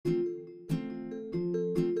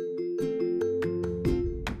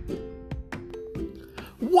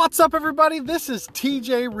What's up, everybody? This is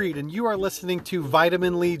TJ Reed, and you are listening to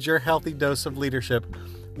Vitamin Lead, your healthy dose of leadership.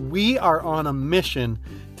 We are on a mission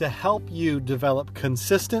to help you develop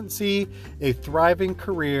consistency, a thriving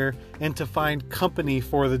career, and to find company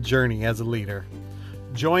for the journey as a leader.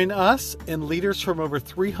 Join us and leaders from over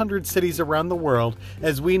 300 cities around the world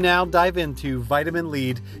as we now dive into Vitamin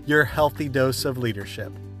Lead, your healthy dose of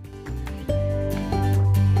leadership.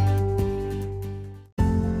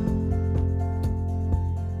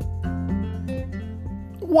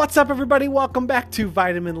 What's up, everybody? Welcome back to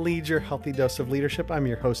Vitamin Lead, your healthy dose of leadership. I'm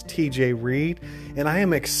your host, TJ Reed, and I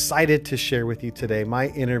am excited to share with you today my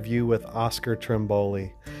interview with Oscar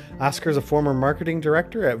Trimboli. Oscar is a former marketing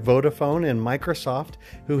director at Vodafone and Microsoft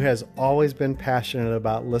who has always been passionate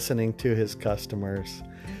about listening to his customers.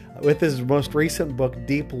 With his most recent book,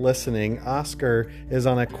 Deep Listening, Oscar is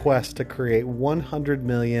on a quest to create 100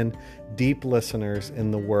 million deep listeners in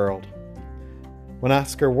the world. When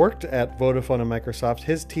Oscar worked at Vodafone and Microsoft,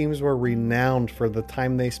 his teams were renowned for the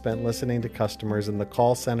time they spent listening to customers in the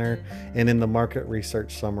call center and in the market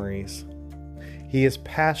research summaries. He is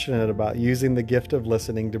passionate about using the gift of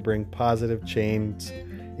listening to bring positive change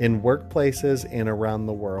in workplaces and around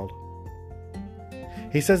the world.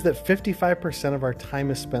 He says that 55% of our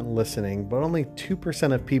time is spent listening, but only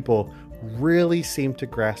 2% of people really seem to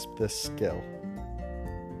grasp this skill.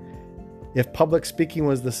 If public speaking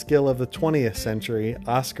was the skill of the 20th century,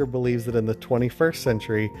 Oscar believes that in the 21st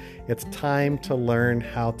century, it's time to learn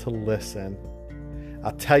how to listen.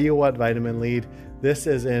 I'll tell you what, Vitamin Lead, this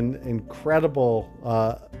is an incredible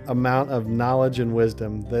amount of knowledge and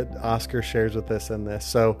wisdom that Oscar shares with us in this.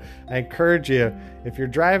 So I encourage you, if you're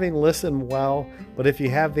driving, listen well, but if you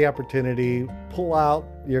have the opportunity, pull out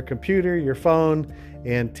your computer, your phone,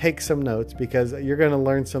 and take some notes, because you're going to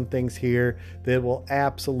learn some things here that will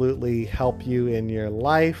absolutely help you in your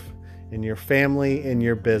life, in your family, in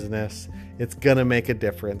your business. It's going to make a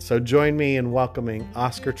difference. So join me in welcoming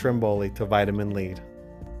Oscar Trimboli to Vitamin Lead.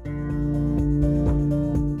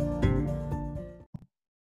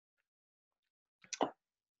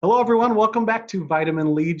 Hello, everyone. Welcome back to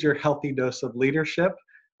Vitamin Lead, your healthy dose of leadership.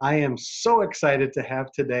 I am so excited to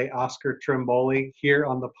have today Oscar Trimboli here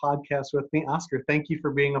on the podcast with me. Oscar, thank you for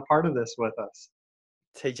being a part of this with us.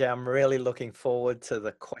 TJ, I'm really looking forward to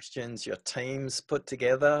the questions your team's put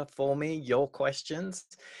together for me, your questions.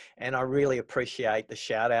 And I really appreciate the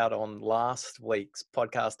shout out on last week's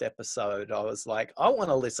podcast episode. I was like, I want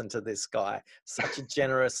to listen to this guy. Such a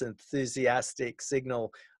generous, enthusiastic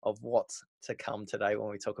signal of what's to come today when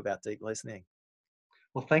we talk about deep listening.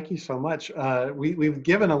 Well, thank you so much. We've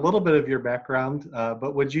given a little bit of your background,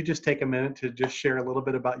 but would you just take a minute to just share a little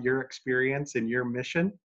bit about your experience and your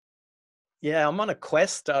mission? Yeah, I'm on a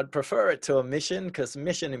quest. I'd prefer it to a mission because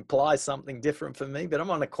mission implies something different for me, but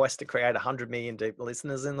I'm on a quest to create 100 million deep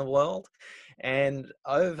listeners in the world. And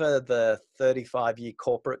over the 35-year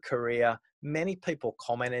corporate career, many people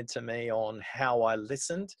commented to me on how I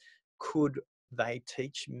listened. Could they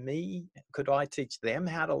teach me? Could I teach them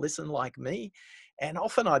how to listen like me? And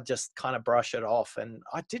often I just kind of brush it off. And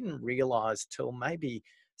I didn't realize till maybe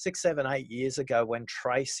 6, 7, 8 years ago when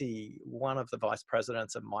Tracy, one of the vice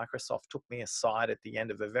presidents at Microsoft, took me aside at the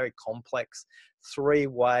end of a very complex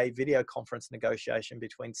 3-way video conference negotiation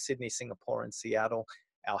between Sydney, Singapore, and Seattle,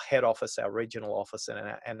 our head office, our regional office,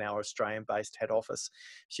 and our Australian-based head office.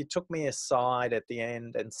 She took me aside at the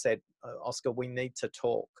end and said, Oscar, we need to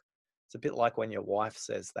talk. It's a bit like when your wife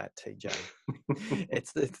says that, TJ.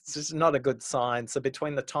 It's just not a good sign. So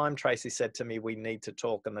between the time Tracy said to me, we need to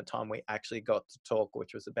talk, and the time we actually got to talk,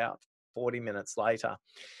 which was about 40 minutes later,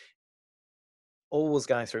 all was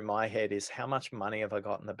going through my head is, how much money have I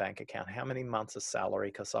got in the bank account? How many months of salary?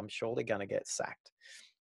 Because I'm surely going to get sacked.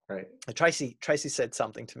 Right. Tracy said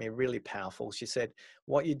something to me really powerful. She said,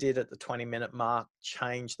 what you did at the 20-minute mark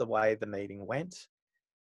changed the way the meeting went.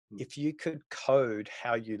 If you could code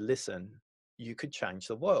how you listen, you could change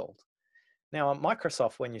the world. Now, at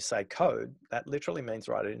Microsoft, when you say code, that literally means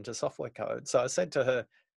write it into software code. So I said to her,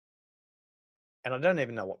 and I don't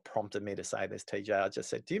even know what prompted me to say this, TJ. I just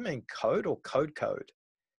said, do you mean code or code?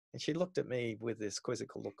 And she looked at me with this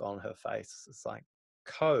quizzical look on her face. It's like,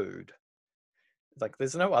 code. It's like,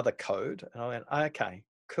 there's no other code. And I went, okay,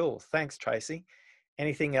 cool. Thanks, Tracy.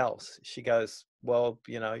 Anything else? She goes, well,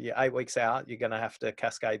 you're 8 weeks out. You're going to have to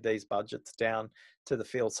cascade these budgets down to the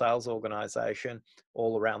field sales organization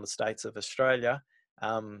all around the states of Australia.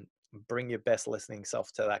 Bring your best listening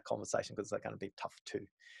self to that conversation because they're going to be tough too.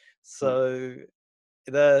 So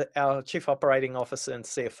our chief operating officer and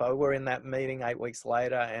CFO were in that meeting 8 weeks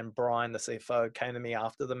later, and Brian, the CFO, came to me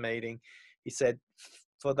after the meeting. He said,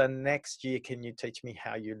 for the next year, can you teach me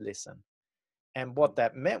how you listen? And what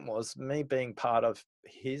that meant was me being part of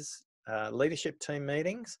his leadership team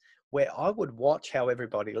meetings, where I would watch how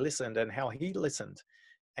everybody listened and how he listened.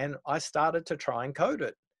 And I started to try and code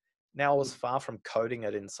it. Now I was far from coding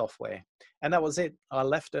it in software. And that was it. I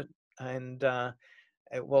left it. And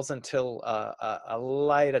it wasn't until a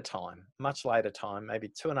later time, much later time, maybe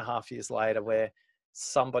 2.5 years later, where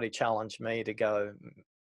somebody challenged me to go,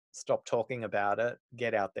 stop talking about it,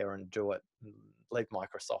 get out there and do it, leave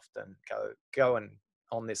Microsoft and go and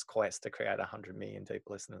on this quest to create 100 million deep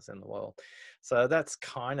listeners in the world. So that's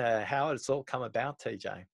kind of how it's all come about,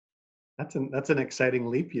 TJ. That's an exciting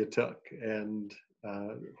leap you took, and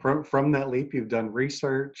from that leap, you've done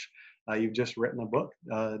research. You've just written a book,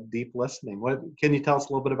 Deep Listening. What can you tell us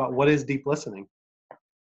a little bit about what is deep listening?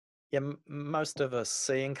 Yeah, most of us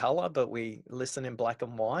see in color, but we listen in black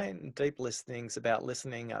and white. And deep listening is about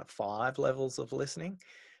listening at 5 levels of listening.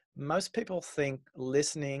 Most people think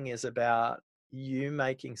listening is about you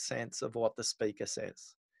making sense of what the speaker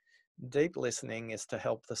says. Deep listening is to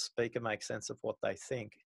help the speaker make sense of what they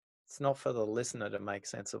think. It's not for the listener to make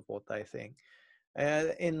sense of what they think.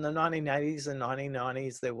 In the 1980s and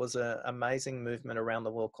 1990s, there was an amazing movement around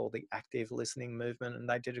the world called the active listening movement, and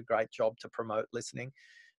they did a great job to promote listening.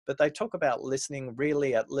 But they talk about listening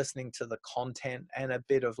really at listening to the content and a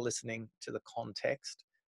bit of listening to the context.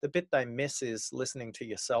 The bit they miss is listening to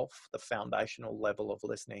yourself, the foundational level of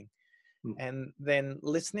listening. Hmm. And then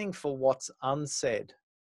listening for what's unsaid.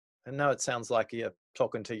 I know it sounds like you're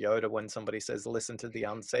talking to Yoda when somebody says, listen to the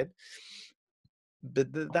unsaid.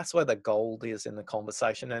 But that's where the gold is in the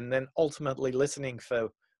conversation. And then ultimately listening for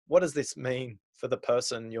what does this mean for the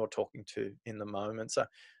person you're talking to in the moment. So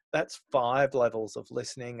that's 5 levels of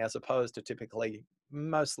listening, as opposed to typically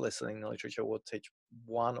most listening literature will teach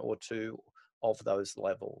 1 or 2 of those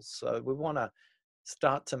levels. So we want to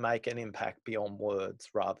start to make an impact beyond words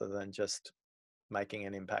rather than just making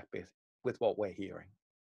an impact with what we're hearing.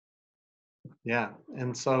 Yeah,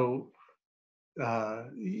 and so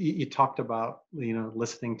you talked about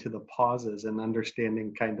listening to the pauses and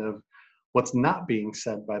understanding kind of what's not being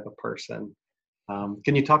said by the person.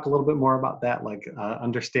 Can you talk a little bit more about that, like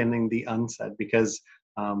understanding the unsaid? Because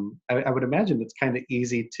I would imagine it's kind of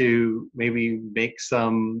easy to maybe make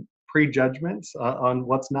some prejudgments on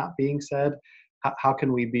what's not being said. How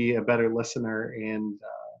can we be a better listener and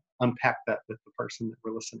unpack that with the person that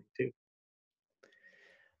we're listening to?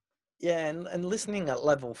 Yeah, and listening at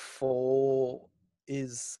level 4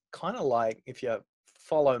 is kind of like if you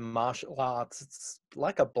follow martial arts, it's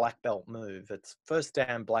like a black belt move. It's first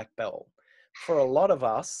dan black belt. For a lot of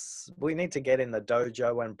us, we need to get in the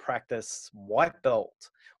dojo and practice white belt.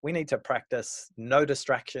 We need to practice no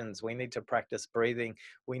distractions. We need to practice breathing.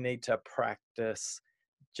 We need to practice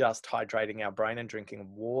just hydrating our brain and drinking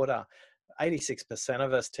water. 86%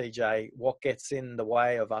 of us, TJ, what gets in the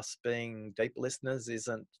way of us being deep listeners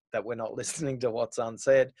isn't that we're not listening to what's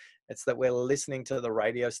unsaid. It's that we're listening to the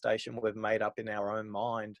radio station we've made up in our own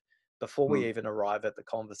mind. Before we Hmm. even arrive at the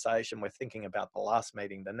conversation, we're thinking about the last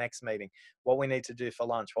meeting, the next meeting, what we need to do for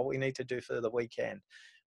lunch, what we need to do for the weekend,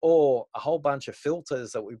 or a whole bunch of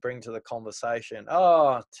filters that we bring to the conversation.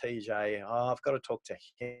 Oh, TJ, I've got to talk to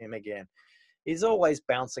him again. He's always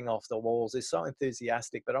bouncing off the walls. He's so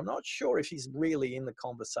enthusiastic, but I'm not sure if he's really in the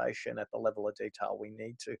conversation at the level of detail we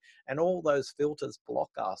need to. And all those filters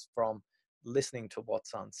block us from listening to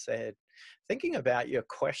what's unsaid. Thinking about your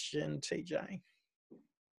question, TJ,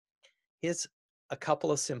 here's a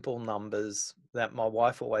couple of simple numbers that my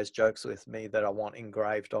wife always jokes with me that I want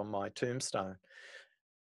engraved on my tombstone.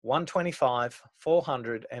 125,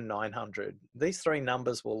 400, and 900. These 3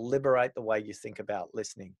 numbers will liberate the way you think about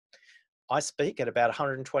listening. I speak at about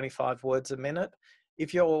 125 words a minute.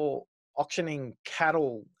 If you're auctioning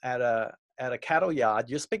cattle at a cattle yard,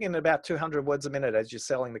 you're speaking at about 200 words a minute as you're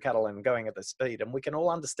selling the cattle and going at the speed. And we can all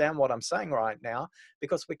understand what I'm saying right now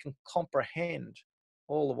because we can comprehend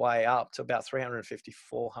all the way up to about 350,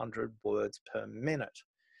 400 words per minute.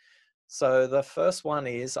 So the first one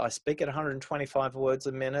is I speak at 125 words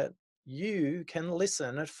a minute. You can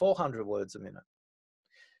listen at 400 words a minute.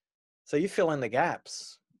 So you fill in the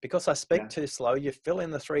gaps. Because I speak Yeah. too slow, you fill in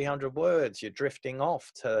the 300 words. You're drifting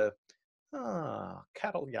off to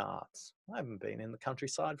cattle yards. I haven't been in the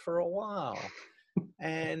countryside for a while.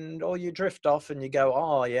 Or you drift off and you go,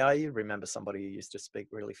 oh, yeah, you remember somebody who used to speak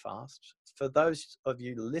really fast. For those of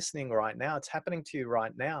you listening right now, it's happening to you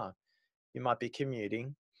right now. You might be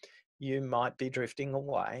commuting. You might be drifting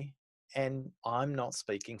away. And I'm not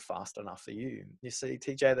speaking fast enough for you. You see,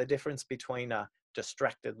 TJ, the difference between a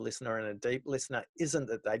distracted listener and a deep listener isn't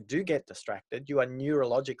that they do get distracted. You are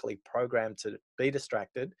neurologically programmed to be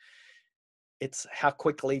distracted. It's how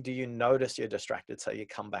quickly do you notice you're distracted so you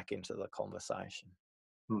come back into the conversation.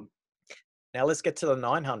 Hmm. Now let's get to the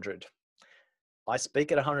 900. I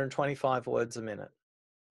speak at 125 words a minute,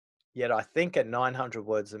 yet I think at 900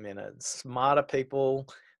 words a minute. Smarter people,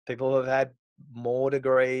 people who have had more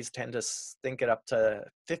degrees tend to think it up to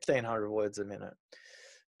 1500 words a minute.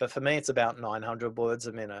 But for me, it's about 900 words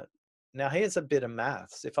a minute. Now, here's a bit of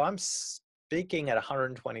maths. If I'm speaking at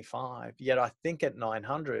 125, yet I think at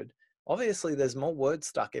 900, obviously there's more words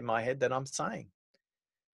stuck in my head than I'm saying.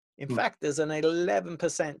 In Hmm. fact, there's an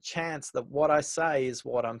 11% chance that what I say is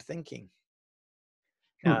what I'm thinking.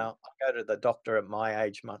 Hmm. Now, I go to the doctor at my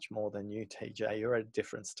age much more than you, TJ. You're at a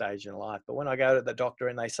different stage in life. But when I go to the doctor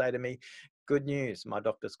and they say to me, good news, my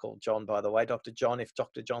doctor's called John, by the way, Dr. John, if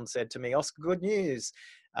Dr. John said to me, Oscar, good news,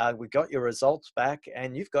 we got your results back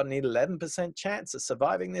and you've got an 11% chance of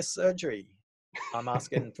surviving this surgery. I'm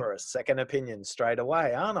asking for a second opinion straight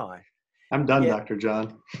away, aren't I? I'm done, Yet, Dr.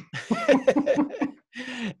 John.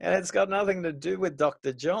 and it's got nothing to do with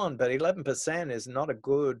Dr. John, but 11% is not a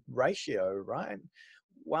good ratio, right?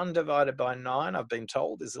 1 divided by 9, I've been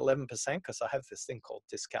told, is 11% because I have this thing called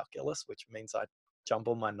dyscalculus, which means I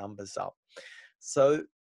jumble my numbers up. So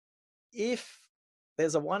if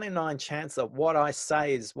there's a 1 in 9 chance that what I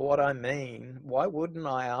say is what I mean, why wouldn't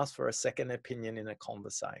I ask for a second opinion in a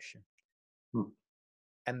conversation? Hmm.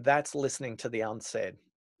 And that's listening to the unsaid.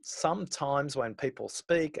 Sometimes when people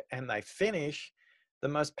speak and they finish, the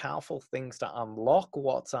most powerful things to unlock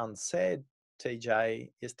what's unsaid,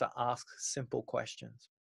 TJ, is to ask simple questions.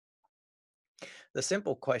 The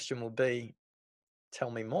simple question will be, tell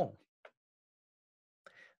me more.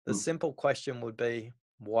 The Hmm. simple question would be,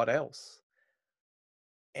 what else?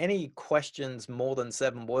 Any questions more than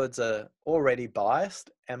 7 words are already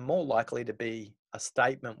biased and more likely to be a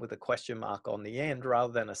statement with a question mark on the end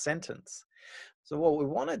rather than a sentence. So what we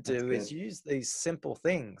want to That's do is good. use these simple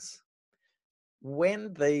things.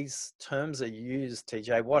 When these terms are used,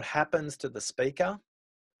 TJ, what happens to the speaker?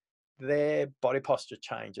 Their body posture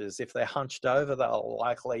changes. If they're hunched over, they'll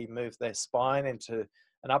likely move their spine into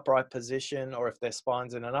an upright position, or if their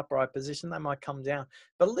spine's in an upright position, they might come down.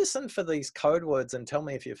 But listen for these code words and tell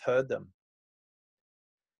me if you've heard them.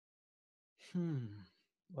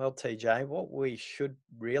 Well, TJ, what we should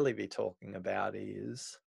really be talking about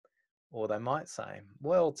is, or they might say,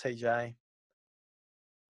 well, TJ,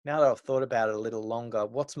 now that I've thought about it a little longer,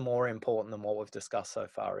 what's more important than what we've discussed so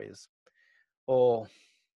far is, or,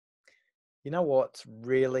 you know what's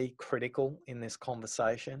really critical in this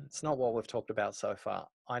conversation? It's not what we've talked about so far.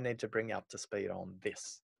 I need to bring you up to speed on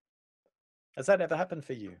this. Has that ever happened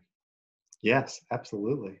for you? Yes,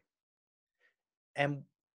 absolutely. And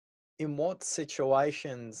in what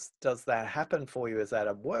situations does that happen for you? Is that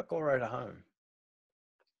at work or at home?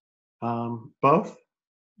 Both.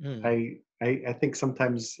 Mm. I think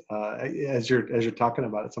sometimes, as you're talking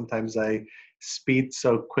about it, sometimes I speed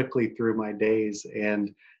so quickly through my days,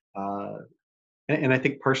 uh, and I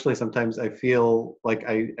think personally sometimes I feel like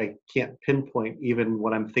I can't pinpoint even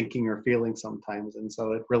what I'm thinking or feeling sometimes, and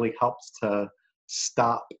so it really helps to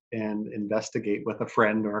stop and investigate with a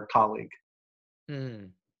friend or a colleague. Mm.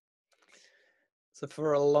 So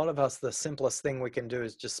for a lot of us, the simplest thing we can do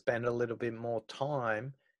is just spend a little bit more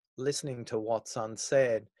time listening to what's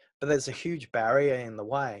unsaid. But there's a huge barrier in the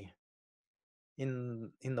way.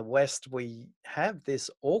 In the West, we have this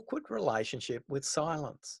awkward relationship with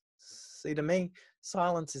silence. See, to me,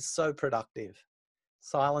 silence is so productive.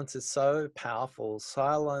 Silence is so powerful.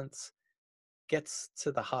 Silence gets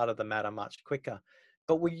to the heart of the matter much quicker.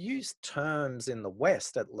 But we use terms in the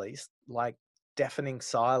West, at least, like deafening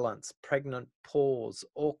silence, pregnant pause,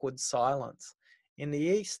 awkward silence. In the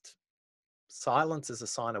East, silence is a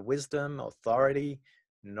sign of wisdom, authority,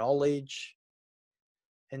 knowledge.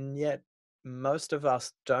 And yet, most of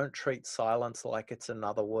us don't treat silence like it's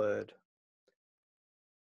another word.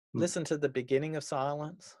 Hmm. Listen to the beginning of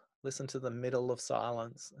silence, listen to the middle of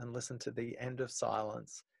silence, and listen to the end of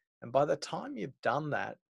silence. And by the time you've done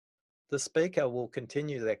that, the speaker will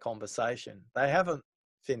continue their conversation. They haven't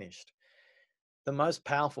finished. The most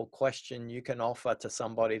powerful question you can offer to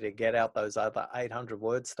somebody to get out those other 800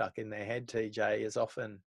 words stuck in their head, TJ, is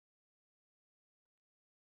often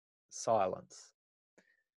silence.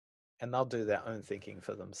 And they'll do their own thinking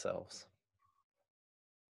for themselves.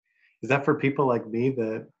 Is that for people like me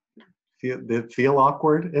that feel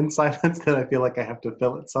awkward in silence, that I feel like I have to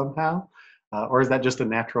fill it somehow, or is that just a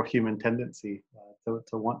natural human tendency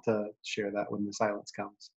to want to share that when the silence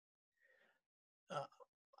comes? Uh,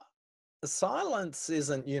 Silence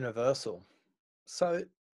isn't universal. So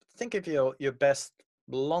think of your best,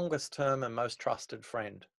 longest term and most trusted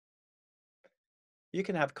friend. you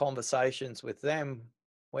can have conversations with them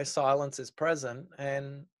where silence is present,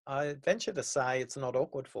 and I venture to say it's not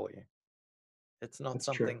awkward for you. It's not That's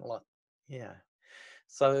true. something like, yeah.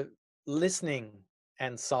 So listening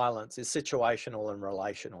and silence is situational and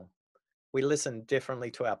relational. We listen differently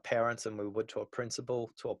to our parents than we would to a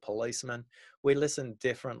principal, to a policeman. We listen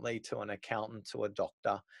differently to an accountant, to a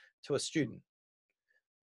doctor, to a student.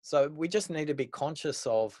 So we just need to be conscious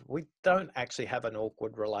of, we don't actually have an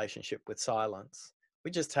awkward relationship with silence. We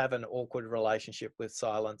just have an awkward relationship with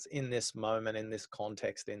silence in this moment, in this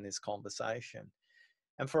context, in this conversation.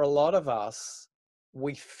 And for a lot of us,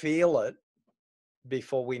 we feel it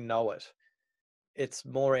before we know it. It's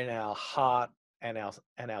more in our heart and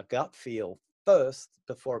our gut feel first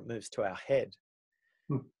before it moves to our head.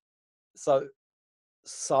 Hmm. So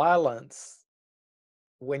silence,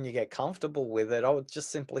 when you get comfortable with it, I would just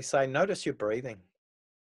simply say, notice your breathing,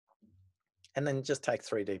 and then just take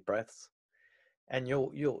 3 deep breaths, and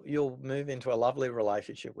you'll move into a lovely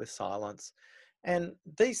relationship with silence. And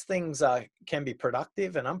these things can be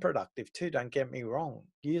productive and unproductive too, don't get me wrong.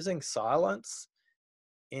 Using silence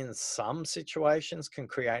in some situations can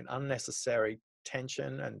create unnecessary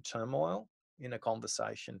tension and turmoil in a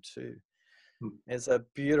conversation too. Hmm. There's a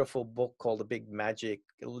beautiful book called The Big Magic.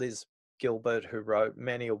 Liz Gilbert, who wrote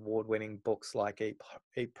many award-winning books like Eat,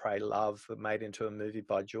 Pray, Love, made into a movie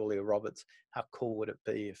by Julia Roberts. How cool would it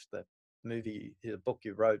be if the book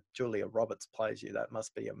you wrote, Julia Roberts plays you? That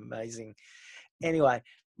must be amazing. Anyway,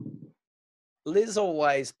 Liz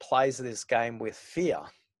always plays this game with fear.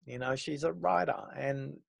 You know, she's a writer,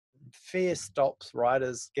 and fear stops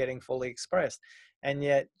writers getting fully expressed. And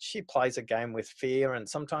yet she plays a game with fear, and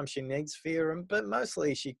sometimes she needs fear, but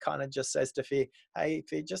mostly she kind of just says to fear, hey,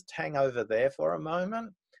 fear, just hang over there for a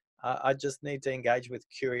moment. I just need to engage with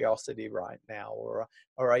curiosity right now, or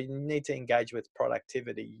I need to engage with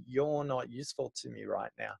productivity. You're not useful to me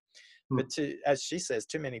right now. Hmm. But as she says,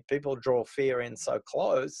 too many people draw fear in so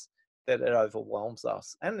close that it overwhelms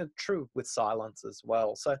us. And it's true with silence as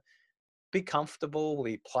well. So be comfortable,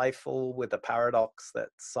 be playful with the paradox that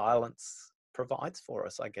silence provides for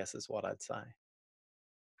us, I guess is what I'd say.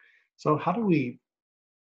 So how do we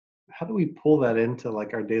pull that into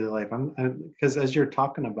like our daily life? Because as you're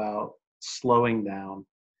talking about slowing down,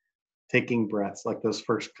 taking breaths, like those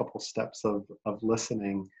first couple steps of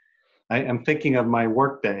listening, I am thinking of my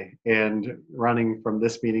workday and running from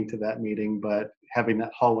this meeting to that meeting, but having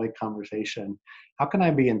that hallway conversation. How can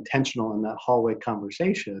I be intentional in that hallway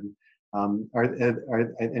conversation? I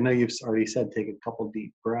know you've already said take a couple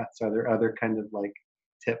deep breaths. Are there other kind of like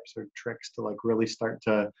tips or tricks to like really start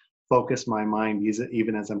to focus my mind,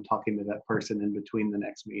 even as I'm talking to that person in between the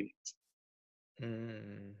next meetings?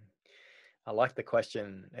 Mm, I like the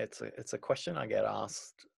question. It's a question I get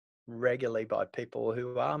asked regularly by people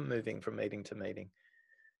who are moving from meeting to meeting.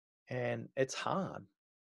 And it's hard.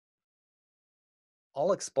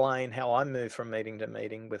 I'll explain how I move from meeting to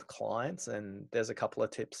meeting with clients, and there's a couple of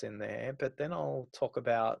tips in there, but then I'll talk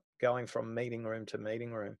about going from meeting room to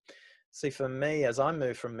meeting room. See, for me, as I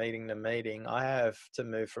move from meeting to meeting, I have to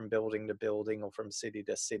move from building to building or from city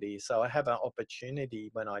to city. So I have an opportunity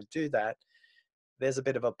when I do that. There's a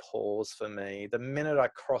bit of a pause for me. The minute I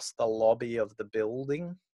cross the lobby of the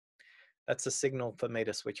building, that's a signal for me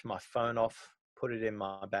to switch my phone off, put it in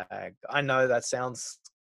my bag. I know that sounds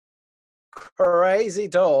crazy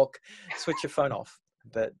talk. Switch your phone off,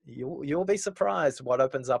 but you'll be surprised what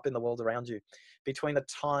opens up in the world around you. Between the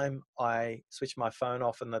time I switch my phone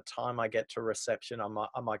off and the time I get to reception,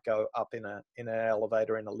 I might go up in an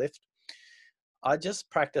elevator, in a lift. I just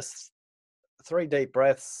practice 3 deep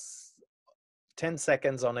breaths, 10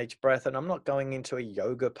 seconds on each breath, and I'm not going into a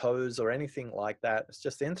yoga pose or anything like that. It's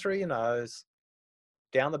just in through your nose,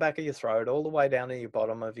 down the back of your throat, all the way down to your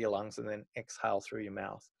bottom of your lungs, and then exhale through your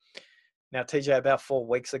mouth. Now, TJ, about 4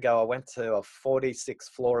 weeks ago, I went to a 46th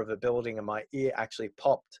floor of a building and my ear actually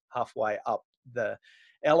popped halfway up the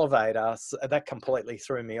elevator. So that completely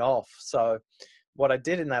threw me off. So what I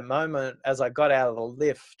did in that moment, as I got out of the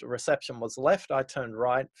lift, reception was left. I turned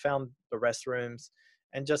right, found the restrooms,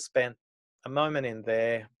 and just spent a moment in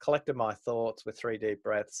there, collected my thoughts with 3 deep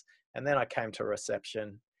breaths. And then I came to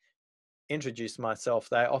reception, introduced myself.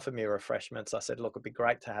 They offered me refreshments. I said, look, it'd be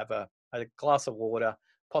great to have a glass of water,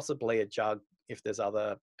 possibly a jug if there's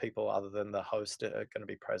other people other than the host are going to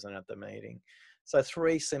be present at the meeting. So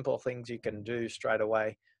 3 simple things you can do straight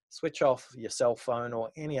away. Switch off your cell phone or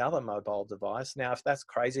any other mobile device. Now, if that's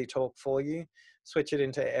crazy talk for you, switch it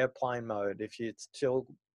into airplane mode. If it's still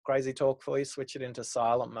crazy talk for you, switch it into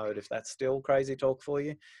silent mode. If that's still crazy talk for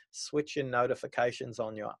you, switch your notifications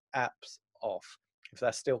on your apps off. If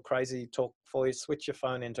that's still crazy talk for you, switch your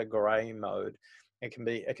phone into gray mode. It can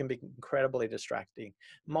be incredibly distracting.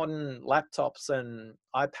 Modern laptops and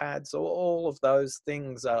iPads, all of those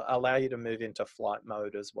things allow you to move into flight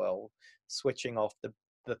mode as well, switching off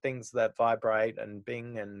the things that vibrate and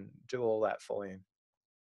bing and do all that for you.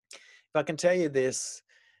 If I can tell you this,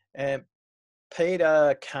 uh,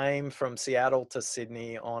 Peter came from Seattle to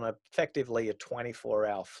Sydney on effectively a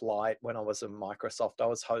 24-hour flight. When I was at Microsoft, I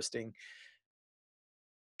was hosting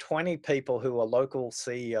 20 people who are local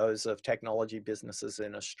CEOs of technology businesses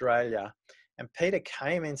in Australia. And Peter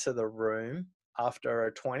came into the room after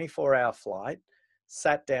a 24-hour flight,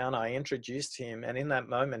 sat down, I introduced him, and in that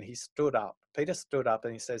moment he stood up. Peter stood up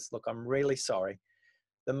and he says, "Look, I'm really sorry.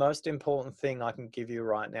 The most important thing I can give you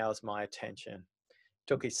right now is my attention."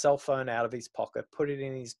 Took his cell phone out of his pocket, put it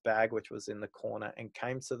in his bag, which was in the corner, and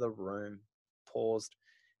came to the room, paused,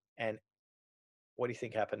 and what do you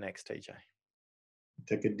think happened next, TJ?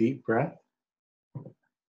 Took a deep breath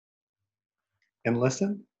and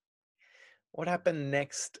listen. What happened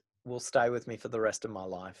next will stay with me for the rest of my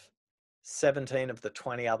life. 17 of the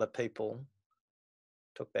 20 other people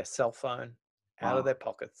took their cell phone out of Wow. their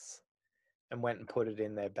pockets and went and put it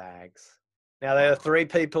in their bags. Now, there are 3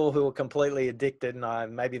 people who were completely addicted,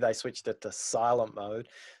 and maybe they switched it to silent mode.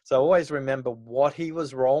 So always remember what he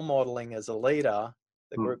was role modeling as a leader,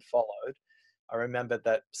 the group followed. I remembered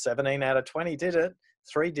that 17 out of 20 did it,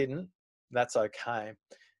 3 didn't. That's okay.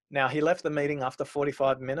 Now, he left the meeting after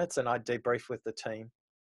 45 minutes, and I debriefed with the team,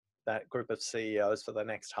 that group of CEOs, for the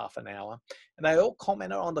next half an hour. And they all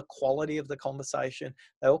commented on the quality of the conversation.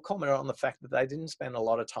 They all commented on the fact that they didn't spend a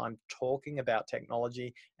lot of time talking about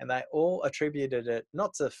technology. And they all attributed it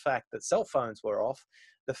not to the fact that cell phones were off,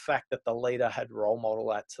 the fact that the leader had role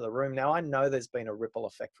modeled that to the room. Now, I know there's been a ripple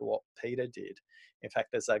effect for what Peter did. In fact,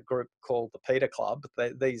 there's a group called the Peter Club.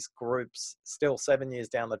 These groups, still 7 years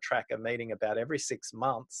down the track, are meeting about every 6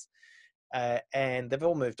 months. And they've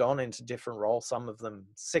all moved on into different roles. Some of them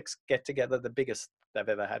 6 get together. The biggest they've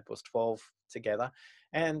ever had was 12 together.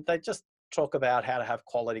 And they just talk about how to have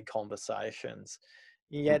quality conversations.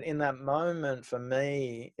 Yet in that moment, for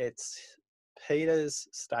me, it's Peter's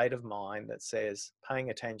state of mind that says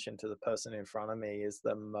paying attention to the person in front of me is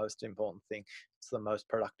the most important thing. It's the most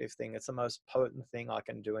productive thing. It's the most potent thing I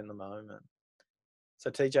can do in the moment.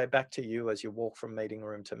 So TJ, back to you as you walk from meeting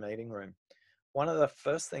room to meeting room. One of the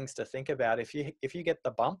first things to think about, if you get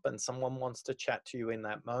the bump and someone wants to chat to you in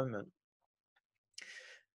that moment,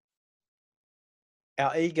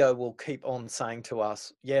 our ego will keep on saying to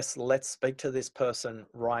us, yes, let's speak to this person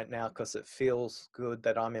right now because it feels good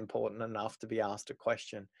that I'm important enough to be asked a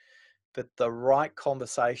question. But the right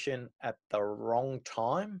conversation at the wrong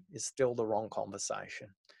time is still the wrong conversation.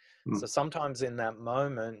 So sometimes in that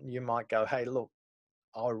moment, you might go, hey, look,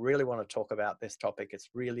 I really want to talk about this topic. It's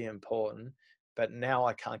really important, but now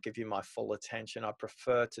I can't give you my full attention. I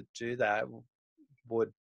prefer to do that.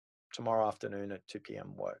 Would tomorrow afternoon at 2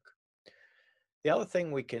 p.m. work? The other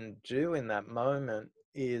thing we can do in that moment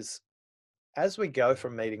is, as we go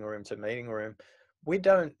from meeting room to meeting room, we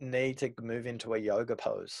don't need to move into a yoga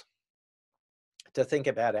pose to think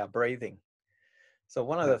about our breathing. So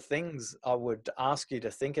one of the things I would ask you to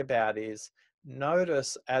think about is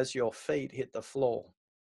notice as your feet hit the floor.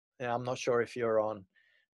 Now, I'm not sure if you're on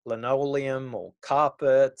linoleum or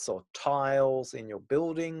carpets or tiles in your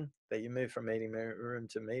building that you move from meeting room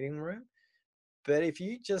to meeting room. But if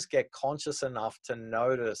you just get conscious enough to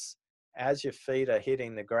notice as your feet are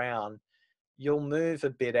hitting the ground, you'll move a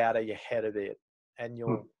bit out of your head a bit, and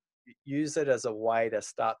you'll use it as a way to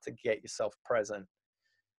start to get yourself present.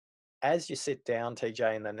 As you sit down,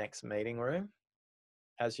 TJ, in the next meeting room,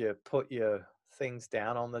 as you put your things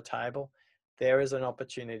down on the table, there is an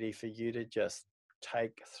opportunity for you to just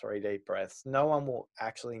take 3 deep breaths. No one will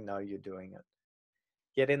actually know you're doing it.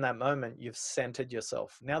 Yet in that moment, you've centered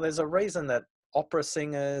yourself. Now, there's a reason that opera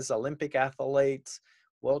singers, Olympic athletes,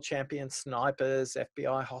 world champion snipers,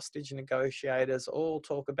 FBI hostage negotiators all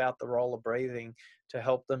talk about the role of breathing to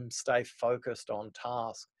help them stay focused on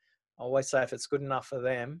task. I always say if it's good enough for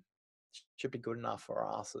them, it should be good enough for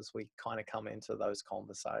us as we kind of come into those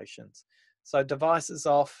conversations. So devices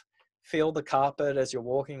off, feel the carpet as you're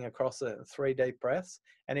walking across it, 3 deep breaths.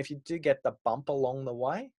 And if you do get the bump along the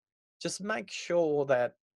way, just make sure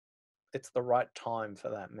that it's the right time for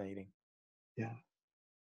that meeting. Yeah,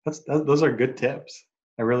 those are good tips.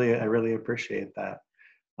 I really appreciate that.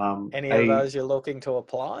 Any of those you're looking to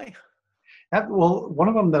apply? Well, one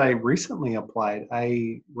of them that I recently applied,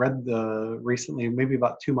 I read recently, maybe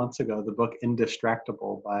about 2 months ago, the book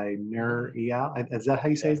Indistractable by Nur Eyal. Is that how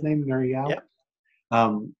you say his name, Nur Eyal?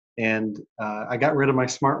 Yeah. And I got rid of my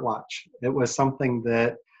smartwatch. It was something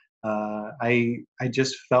that I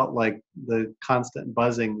just felt like the constant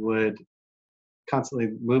buzzing would constantly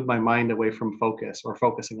move my mind away from focus or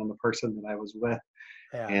focusing on the person that I was with.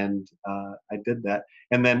 Yeah. And I did that.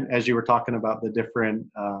 And then, as you were talking about the different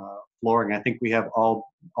flooring, I think we have all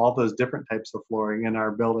those different types of flooring in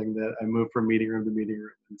our building that I moved from meeting room to meeting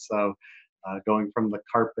room. And so, going from the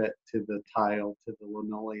carpet to the tile to the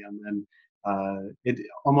linoleum, and it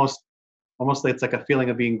almost it's like a feeling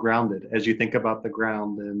of being grounded as you think about the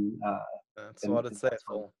ground That's and what it's there what's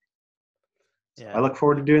on. for. So I Yeah. look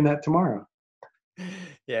forward to doing that tomorrow.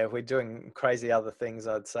 Yeah, if we're doing crazy other things,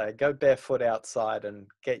 I'd say go barefoot outside and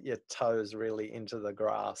get your toes really into the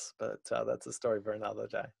grass. But that's a story for another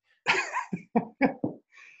day.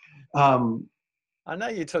 um, I know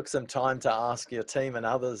you took some time to ask your team and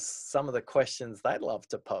others some of the questions they'd love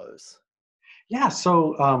to pose. Yeah.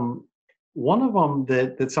 So one of them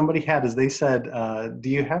that somebody had is they said, "Do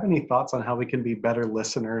you have any thoughts on how we can be better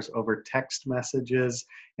listeners over text messages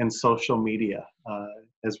and social media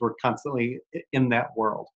as we're constantly in that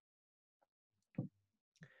world?"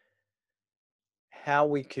 How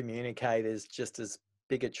we communicate is just as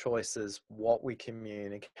big a choice as what we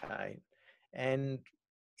communicate. And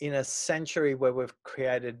in a century where we've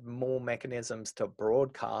created more mechanisms to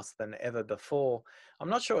broadcast than ever before, I'm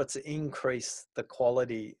not sure it's increased the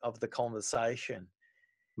quality of the conversation.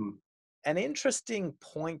 Hmm. An interesting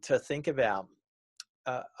point to think about,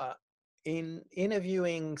 uh, uh, in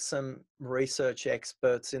interviewing some research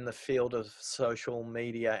experts in the field of social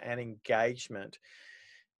media and engagement,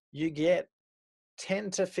 you get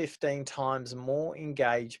 10 to 15 times more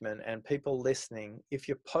engagement and people listening if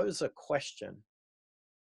you pose a question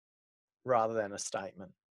rather than a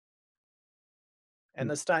statement. And Hmm.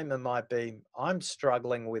 the statement might be, I'm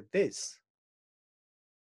struggling with this.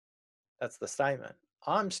 That's the statement.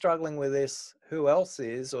 I'm struggling with this. Who else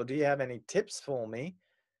is? Or do you have any tips for me?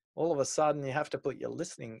 All of a sudden, you have to put your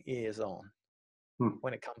listening ears on Hmm.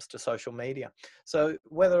 when it comes to social media. So,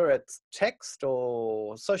 whether it's text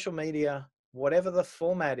or social media, whatever the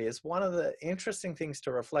format is, one of the interesting things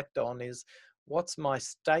to reflect on is what's my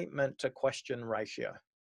statement to question ratio?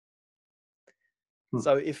 Hmm.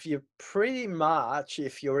 So if you're pretty much,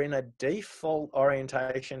 if you're in a default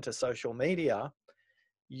orientation to social media,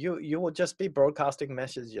 you will just be broadcasting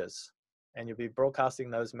messages, and you'll be broadcasting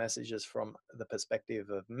those messages from the perspective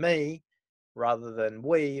of me rather than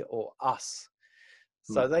we or us.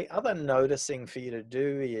 Hmm. So the other noticing for you to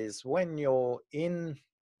do is when you're in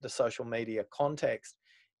the social media context,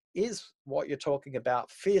 is what you're talking about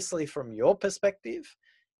fiercely from your perspective?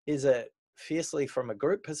 Is it fiercely from a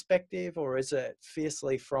group perspective, or is it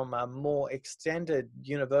fiercely from a more extended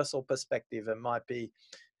universal perspective? It might be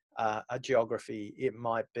a geography, it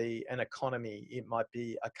might be an economy, it might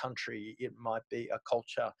be a country, it might be a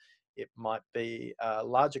culture, it might be a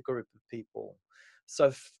larger group of people.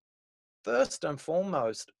 So, first and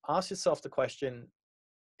foremost, ask yourself the question,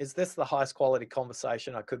 is this the highest quality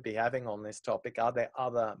conversation I could be having on this topic? Are there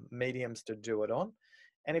other mediums to do it on?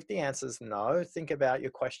 And if the answer is no, think about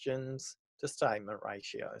your questions to statement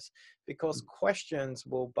ratios, because questions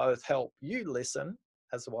will both help you listen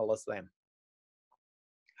as well as them.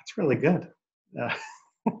 That's really good. Uh,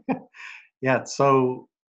 yeah. So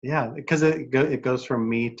yeah, because it goes from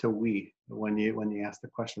me to we when you ask the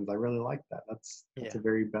questions. I really like that. That's Yeah. a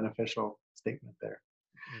very beneficial statement there.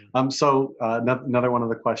 Mm. So another one of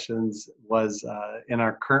the questions was in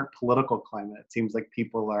our current political climate, it seems like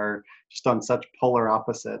people are just on such polar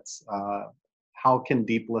opposites. How can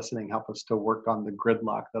deep listening help us to work on the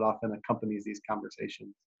gridlock that often accompanies these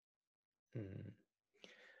conversations? Mm.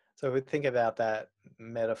 So we think about that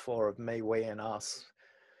metaphor of me, we, and us.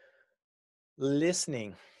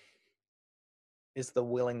 Listening is the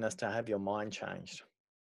willingness to have your mind changed.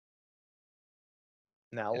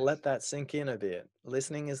 Now, Yes. let that sink in a bit.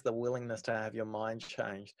 Listening is the willingness to have your mind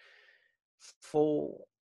changed. For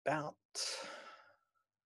about,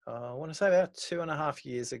 I want to say about 2.5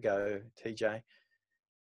 years ago, TJ,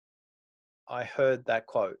 I heard that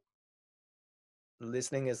quote,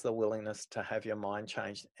 listening is the willingness to have your mind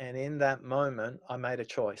changed. And in that moment, I made a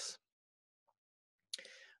choice.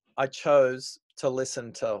 I chose to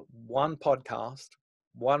listen to one podcast,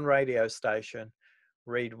 one radio station,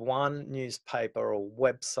 read one newspaper or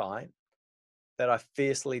website that I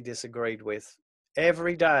fiercely disagreed with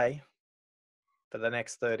every day for the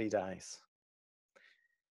next 30 days.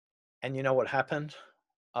 And you know what happened?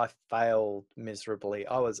 I failed miserably.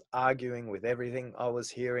 I was arguing with everything I was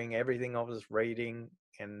hearing, everything I was reading.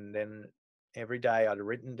 And then every day I'd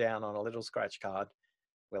written down on a little scratch card,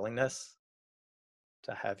 willingness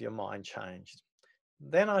to have your mind changed.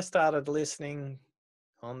 Then I started listening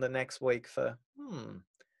on the next week for,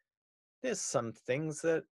 there's some things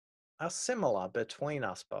that are similar between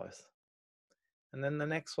us both. And then the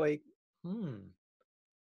next week,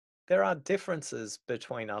 there are differences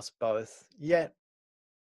between us both, yet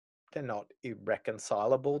they're not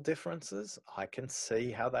irreconcilable differences. I can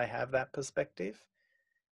see how they have that perspective.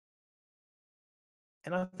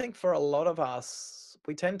 And I think for a lot of us,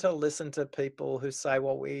 we tend to listen to people who say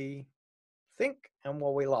what we think and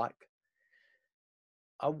what we like.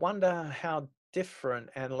 I wonder how different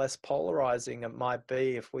and less polarizing it might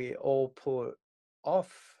be if we all put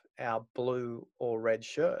off our blue or red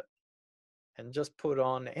shirt and just put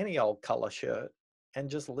on any old color shirt and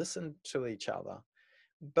just listen to each other.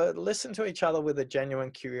 But listen to each other with a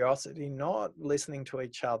genuine curiosity, not listening to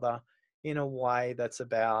each other in a way that's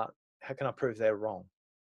about, how can I prove they're wrong?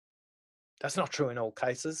 That's not true in all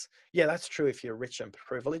cases. Yeah, that's true if you're rich and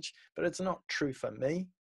privileged, but it's not true for me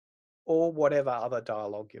or whatever other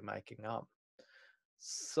dialogue you're making up.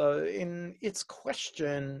 So in its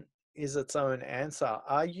question is its own answer.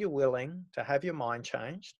 Are you willing to have your mind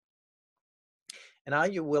changed? And are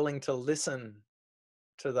you willing to listen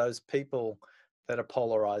to those people that are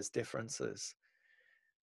polarized differences?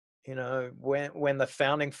 You know, when the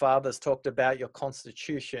founding fathers talked about your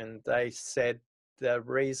constitution, they said the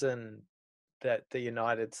reason that the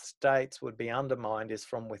United States would be undermined is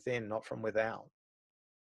from within, not from without.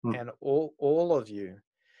 And all of you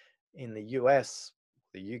in the US,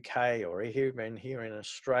 the UK, or even here in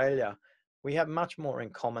Australia, we have much more in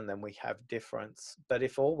common than we have difference. But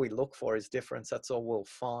if all we look for is difference, that's all we'll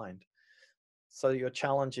find. So your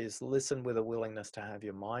challenge is listen with a willingness to have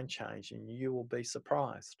your mind change, and you will be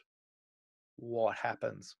surprised what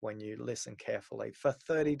happens when you listen carefully for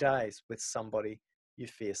 30 days with somebody you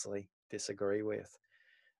fiercely disagree with.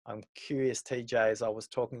 I'm curious, TJ, as I was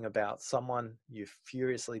talking about someone you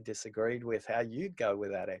furiously disagreed with, how you'd go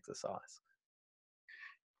with that exercise.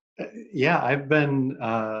 Yeah, I've been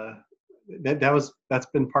that's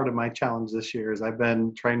been part of my challenge this year. Is I've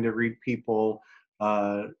been trying to read people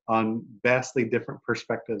on vastly different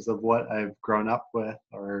perspectives of what I've grown up with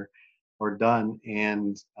or done.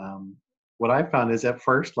 And what I found is at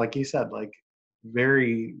first, like you said, like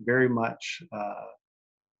very much.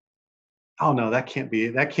 Oh no, that can't be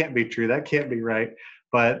true. That can't be right.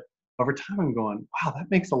 But over time, I'm going, wow, that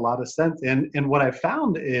makes a lot of sense. And what I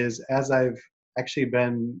found is as I've actually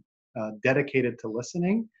been dedicated to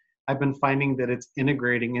listening, I've been finding that it's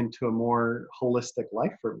integrating into a more holistic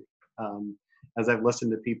life for me. As I've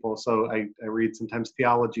listened to people, so I read sometimes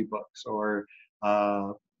theology books or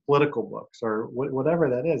political books or whatever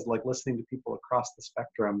that is, like listening to people across the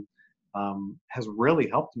spectrum has really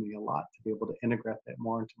helped me a lot to be able to integrate that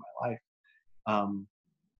more into my life.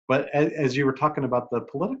 But as you were talking about the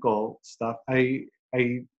political stuff,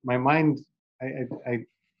 my mind,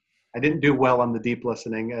 I didn't do well on the deep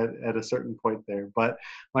listening at a certain point there, but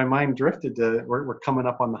my mind drifted to, we're coming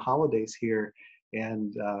up on the holidays here.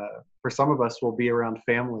 And for some of us, we'll be around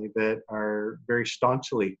family that are very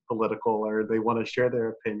staunchly political or they want to share their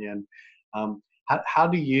opinion. How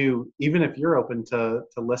do you, even if you're open to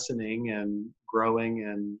listening and growing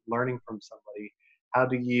and learning from somebody, how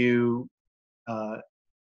do you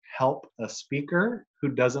help a speaker who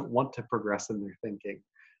doesn't want to progress in their thinking?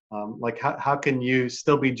 Like how can you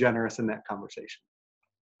still be generous in that conversation?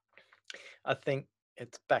 I think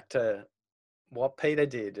it's back to what Peter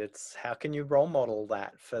did. It's how can you role model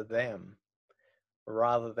that for them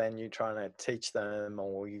rather than you trying to teach them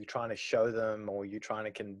or you trying to show them or you trying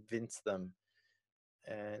to convince them.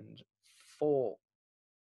 And for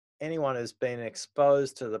anyone who's been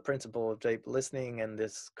exposed to the principle of deep listening and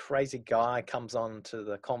this crazy guy comes on to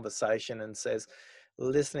the conversation and says,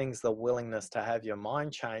 listening's the willingness to have your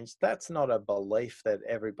mind changed, that's not a belief that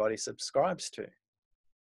everybody subscribes to.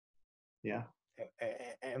 Yeah.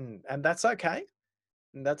 And that's okay.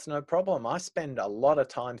 That's no problem. I spend a lot of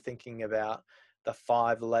time thinking about the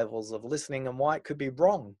 5 levels of listening and why it could be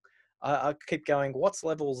wrong. I keep going, what's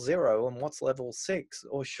level 0 and what's level 6?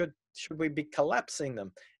 Or should we be collapsing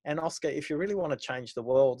them? And Oscar, if you really want to change the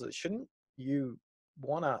world, shouldn't you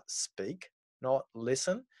want to speak, not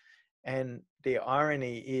listen? And the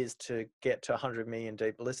irony is to get to 100 million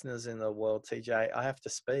deep listeners in the world, TJ, I have to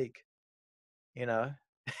speak. You know,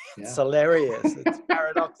 it's Yeah. hilarious. It's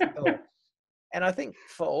paradoxical. And I think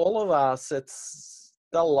for all of us, it's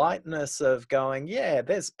the lightness of going, yeah,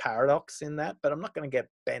 there's paradox in that, but I'm not going to get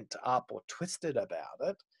bent up or twisted about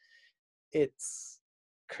it. It's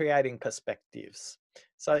creating perspectives.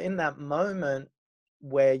 So in that moment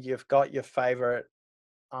where you've got your favorite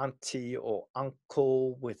auntie or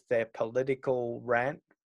uncle with their political rant,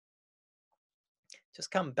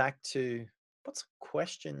 just come back to what's a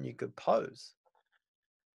question you could pose?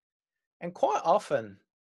 And quite often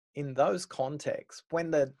in those contexts,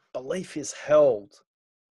 when the belief is held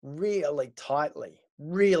really tightly,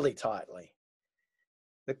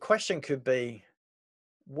 the question could be,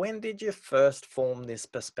 when did you first form this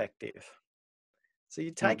perspective? So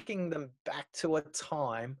you're Mm, taking them back to a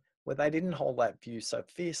time where they didn't hold that view so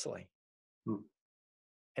fiercely. mm.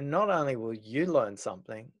 And not only will you learn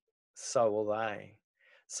something, so will they.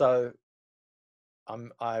 So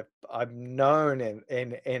I'm known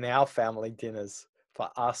in our family dinners for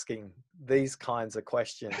asking these kinds of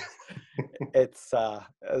questions. It's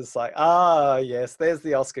like, yes, there's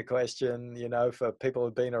the Oscar question, for people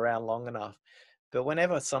who've been around long enough. But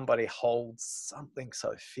whenever somebody holds something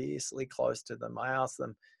so fiercely close to them, I ask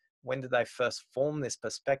them, when did they first form this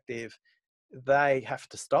perspective? They have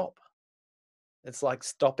to stop. It's like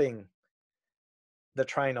stopping the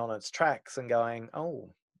train on its tracks and going,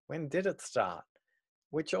 oh, when did it start?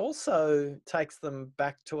 Which also takes them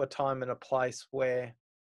back to a time and a place where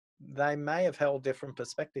they may have held different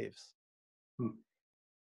perspectives. Mm.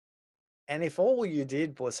 And if all you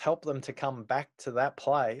did was help them to come back to that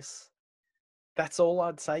place, that's all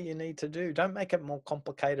I'd say you need to do. Don't make it more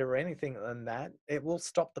complicated or anything than that. It will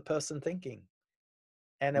stop the person thinking,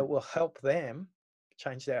 and Mm. it will help them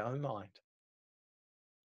change their own mind.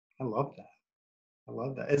 I love that. I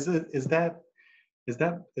love that. Is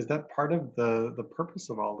that part of the purpose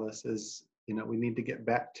of all this? Is, we need to get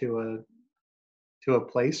back to a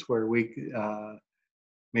place where we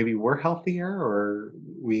maybe we're healthier, or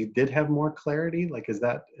we did have more clarity. Like, is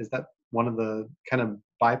that one of the kind of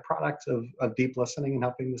byproducts of deep listening and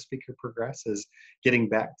helping the speaker progress, is getting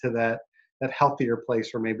back to that healthier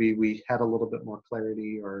place where maybe we had a little bit more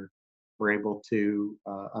clarity, or we're able to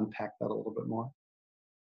unpack that a little bit more.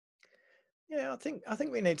 Yeah, I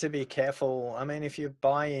think we need to be careful. I mean, if you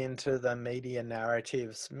buy into the media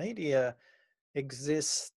narratives, media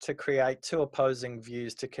exists to create two opposing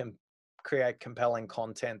views to create compelling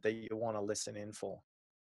content that you want to listen in for.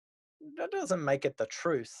 That doesn't make it the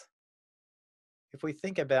truth. If we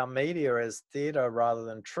think about media as theater rather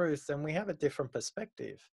than truth, then we have a different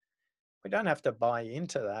perspective. We don't have to buy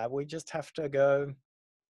into that. We just have to go,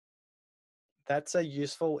 that's a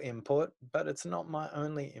useful input, but it's not my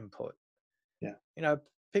only input. Yeah. You know,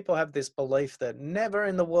 people have this belief that never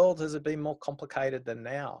in the world has it been more complicated than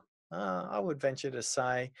now. I would venture to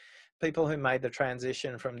say people who made the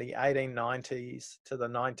transition from the 1890s to the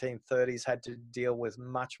 1930s had to deal with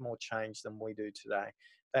much more change than we do today.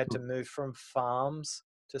 They had to Mm. move from farms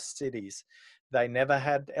to cities. They never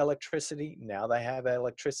had electricity. Now they have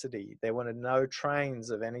electricity. There were no trains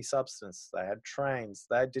of any substance. They had trains.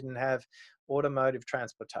 They didn't have automotive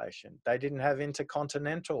transportation. They didn't have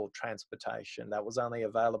intercontinental transportation. That was only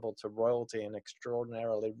available to royalty and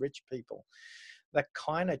extraordinarily rich people. That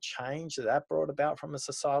kind of change that brought about from a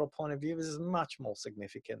societal point of view is much more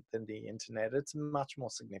significant than the internet. It's much more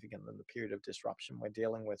significant than the period of disruption we're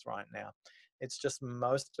dealing with right now. It's just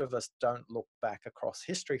most of us don't look back across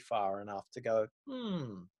history far enough to go,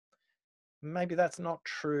 maybe that's not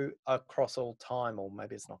true across all time, or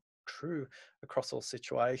maybe it's not true across all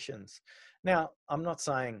situations. Now, I'm not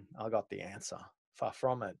saying I got the answer, far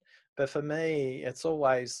from it. But for me, it's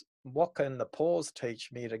always, what can the pause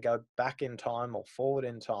teach me to go back in time or forward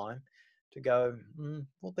in time to go,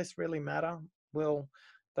 will this really matter? Will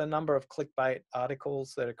the number of clickbait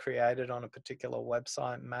articles that are created on a particular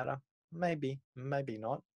website matter? Maybe, maybe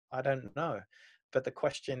not. I don't know. But the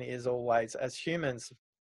question is always, as humans,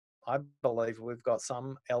 I believe we've got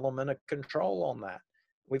some element of control on that.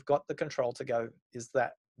 We've got the control to go, is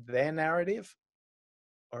that their narrative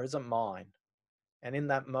or is it mine? And in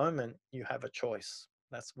that moment, you have a choice.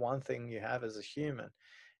 That's one thing you have as a human.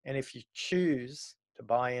 And if you choose to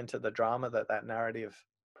buy into the drama that that narrative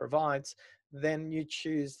provides, then you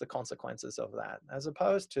choose the consequences of that, as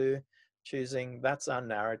opposed to choosing, that's our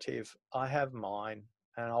narrative, I have mine,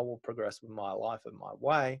 and I will progress with my life in my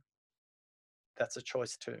way. That's a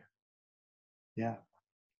choice too. Yeah.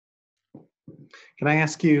 Can I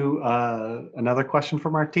ask you another question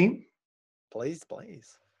from our team? Please,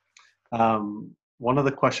 please. One of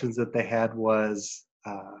the questions that they had was,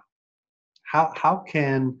 how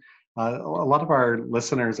can a lot of our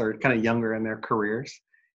listeners are kind of younger in their careers,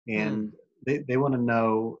 Hmm. and they want to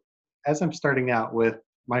know, as I'm starting out with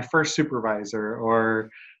my first supervisor, or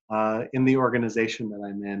in the organization that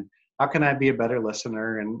I'm in, how can I be a better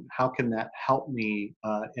listener, and how can that help me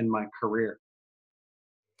in my career?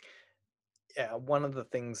 Yeah, one of the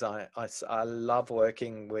things I love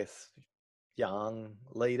working with young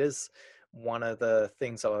leaders. One of the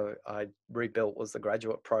things I rebuilt was the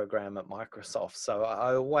graduate program at Microsoft. So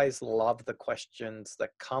I always love the questions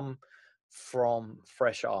that come from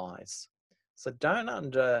fresh eyes. So don't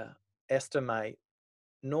underestimate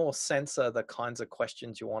nor censor the kinds of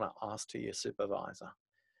questions you want to ask to your supervisor,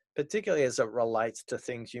 particularly as it relates to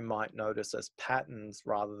things you might notice as patterns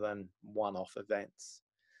rather than one-off events.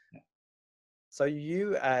 So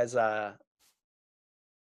you, as a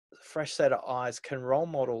fresh set of eyes, can role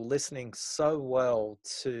model listening so well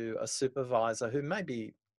to a supervisor who may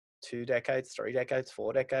be 2 decades, 3 decades,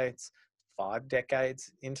 4 decades, 5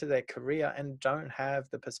 decades into their career and don't have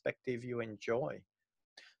the perspective you enjoy.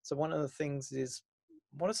 So one of the things is,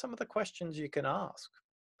 what are some of the questions you can ask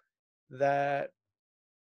that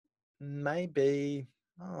may be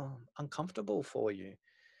uncomfortable for you?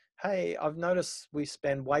 Hey, I've noticed we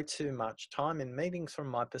spend way too much time in meetings from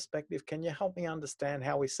my perspective. Can you help me understand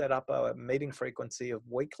how we set up a meeting frequency of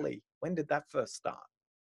weekly? When did that first start?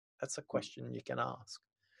 That's a question you can ask.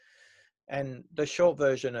 And the short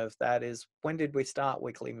version of that is, when did we start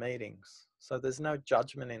weekly meetings? So there's no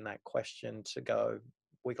judgment in that question to go,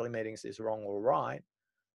 weekly meetings is wrong or right.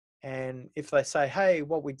 And if they say, hey,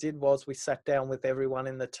 what we did was we sat down with everyone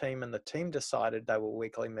in the team and the team decided they were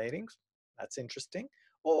weekly meetings, that's interesting.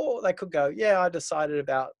 Or they could go, yeah, I decided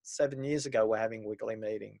about 7 years ago we're having weekly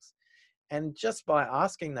meetings. And just by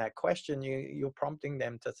asking that question, you're prompting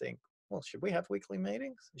them to think, well, should we have weekly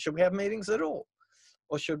meetings? Should we have meetings at all?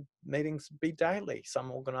 Or should meetings be daily?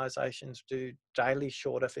 Some organizations do daily,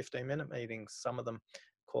 shorter 15-minute meetings. Some of them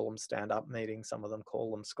call them stand-up meetings. Some of them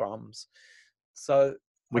call them scrums. So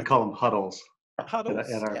We call them huddles huddles,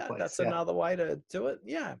 at our yeah, place. that's Yeah. another way to do it.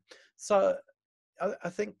 Yeah. So I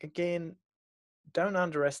think, again, don't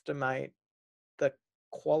underestimate the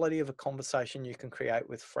quality of a conversation you can create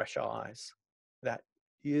with fresh eyes, that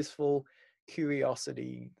useful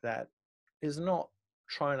curiosity that is not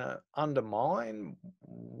trying to undermine.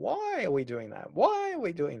 Why are we doing that? Why are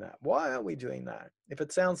we doing that? Why are we doing that? If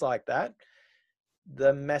it sounds like that,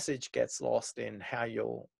 the message gets lost in how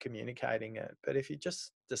you're communicating it. But if you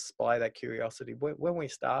just display that curiosity, when we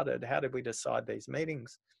started, how did we decide these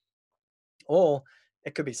meetings? Or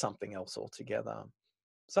it could be something else altogether.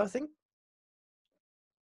 So I think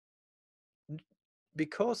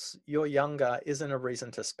because you're younger isn't a reason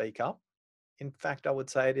to speak up. In fact, I would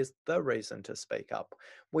say it is the reason to speak up.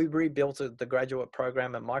 We rebuilt the graduate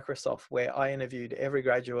program at Microsoft, where I interviewed every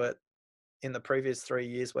graduate in the previous 3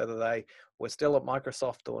 years, whether they were still at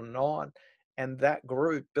Microsoft or not. And that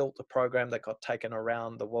group built a program that got taken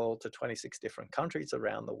around the world to 26 different countries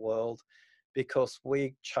around the world, because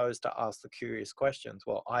we chose to ask the curious questions.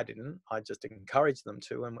 Well, I didn't, I just encouraged them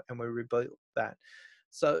to, and we rebuilt that.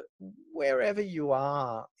 So wherever you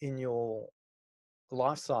are in your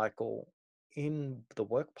life cycle in the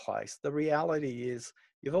workplace, the reality is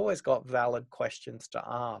you've always got valid questions to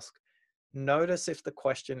ask. Notice if the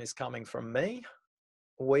question is coming from me,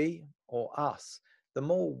 we, or us. The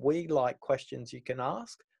more we-like questions you can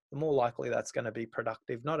ask, the more likely that's going to be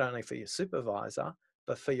productive, not only for your supervisor,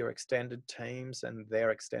 but for your extended teams and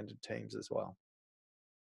their extended teams as well.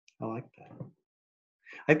 I like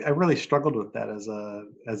that. I really struggled with that as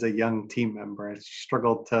a young team member. I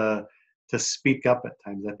struggled to speak up at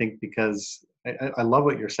times. I think because I love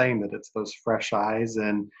what you're saying, that it's those fresh eyes,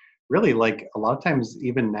 and really, like, a lot of times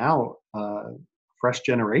even now, fresh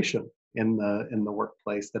generation in the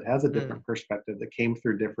workplace that has a different perspective, that came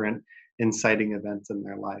through different inciting events in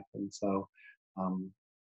their life. And so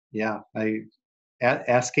yeah,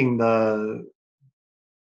 asking the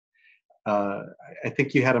uh, I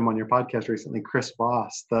think you had him on your podcast recently, Chris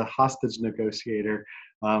Voss, the hostage negotiator.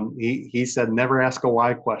 He said, never ask a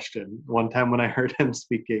why question one time when I heard him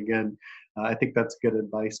speaking. And I think that's good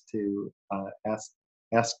advice, to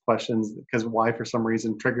ask questions, because why, for some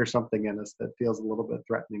reason, trigger something in us that feels a little bit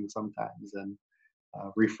threatening sometimes, and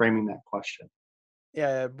reframing that question.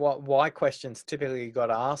 Yeah, why questions typically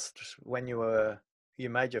got asked when you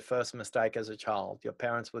made your first mistake as a child. Your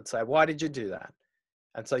parents would say, why did you do that?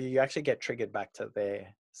 And so you actually get triggered back to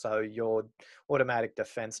there. So your automatic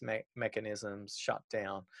defense mechanisms shut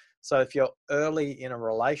down. So if you're early in a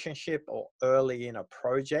relationship or early in a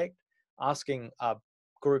project, asking a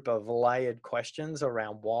group of layered questions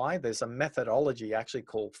around why, there's a methodology actually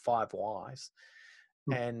called 5 whys.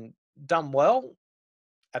 And done well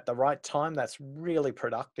at the right time, that's really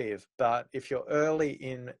productive. But if you're early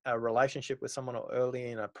in a relationship with someone or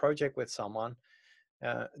early in a project with someone,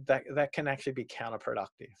 that can actually be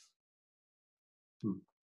counterproductive.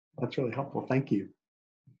 That's really helpful. Thank you.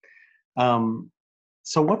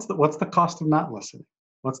 So what's the cost of not listening?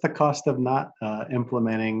 What's the cost of not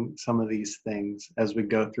implementing some of these things as we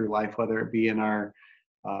go through life, whether it be in our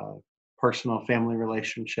personal family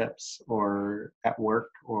relationships, or at work,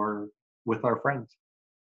 or with our friends?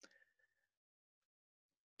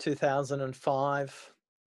 2005,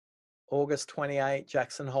 August 28,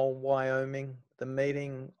 Jackson Hole, Wyoming, the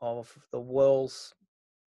meeting of the world's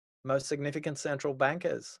most significant central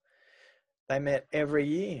bankers. They met every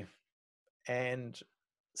year, and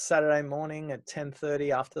Saturday morning at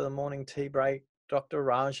 10:30 after the morning tea break, Dr.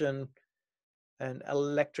 Rajan, an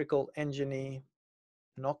electrical engineer,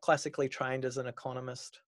 not classically trained as an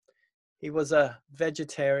economist. He was a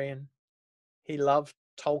vegetarian. He loved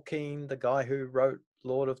Tolkien, the guy who wrote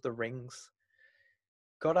Lord of the Rings,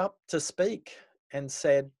 got up to speak and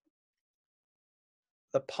said,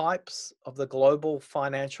 the pipes of the global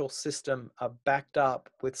financial system are backed up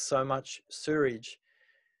with so much sewage.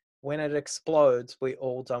 When it explodes, we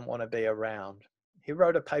all don't want to be around. He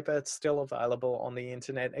wrote a paper, it's still available on the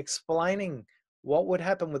internet, explaining what would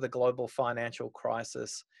happen with a global financial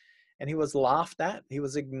crisis. And he was laughed at, he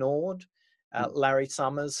was ignored. Larry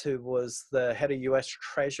Summers, who was the head of US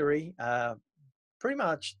Treasury, pretty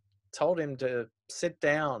much told him to sit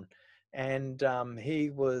down, and he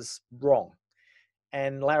was wrong.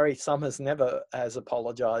 And Larry Summers never has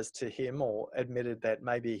apologized to him or admitted that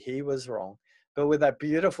maybe he was wrong. But with that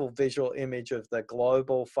beautiful visual image of the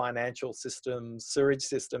global financial system, sewage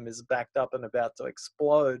system is backed up and about to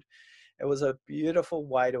explode, it was a beautiful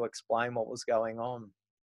way to explain what was going on.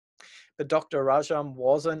 But Dr. Rajan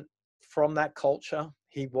wasn't from that culture.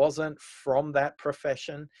 He wasn't from that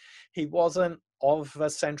profession. He wasn't of a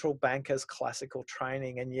central banker's classical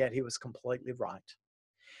training, and yet he was completely right.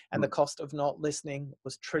 And the cost of not listening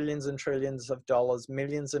was trillions and trillions of dollars,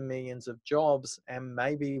 millions and millions of jobs, and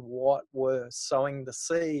maybe what were sowing the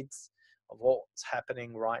seeds of what's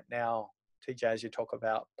happening right now, TJ, as you talk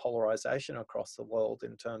about polarization across the world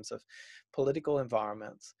in terms of political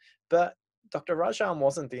environments. But Dr. Rajan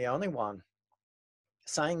wasn't the only one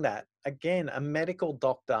saying that. Again, a medical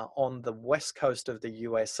doctor on the west coast of the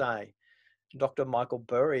USA, Dr. Michael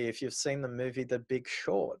Burry, if you've seen the movie The Big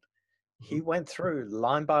Short, he went through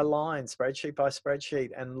line by line, spreadsheet by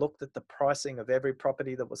spreadsheet, and looked at the pricing of every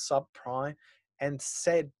property that was subprime and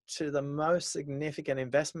said to the most significant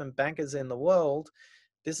investment bankers in the world,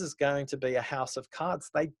 this is going to be a house of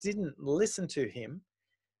cards. They didn't listen to him.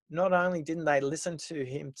 Not only didn't they listen to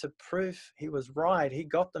him to prove he was right, he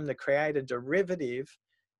got them to create a derivative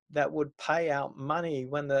that would pay out money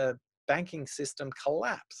when the banking system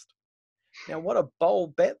collapsed. Now, what a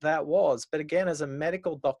bold bet that was. But again, as a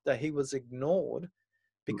medical doctor, he was ignored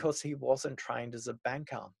because he wasn't trained as a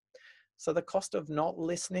banker. So the cost of not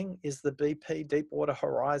listening is the BP Deepwater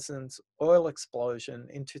Horizons oil explosion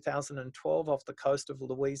in 2012 off the coast of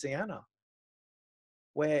Louisiana,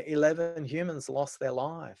 where 11 humans lost their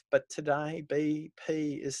life. But today,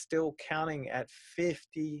 BP is still counting at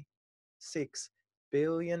 $56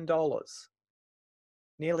 billion.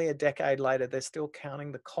 Nearly a decade later, they're still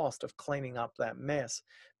counting the cost of cleaning up that mess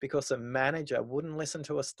because a manager wouldn't listen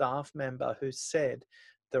to a staff member who said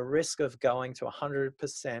the risk of going to 100%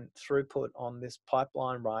 throughput on this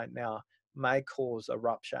pipeline right now may cause a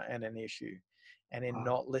rupture and an issue. And in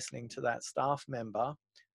not listening to that staff member,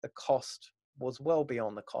 the cost was well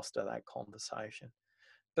beyond the cost of that conversation.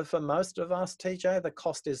 But for most of us, TJ, the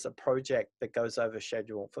cost is a project that goes over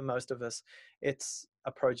schedule. For most of us, it's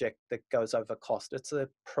a project that goes over cost. It's a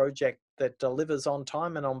project that delivers on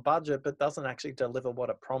time and on budget, but doesn't actually deliver what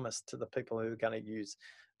it promised to the people who are going to use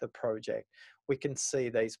the project. We can see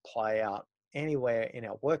these play out anywhere in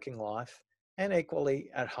our working life, and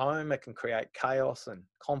equally at home. It can create chaos and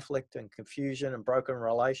conflict and confusion and broken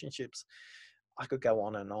relationships. I could go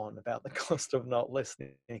on and on about the cost of not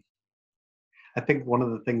listening. I think one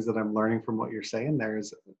of the things that I'm learning from what you're saying there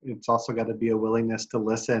is it's also got to be a willingness to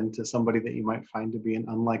listen to somebody that you might find to be an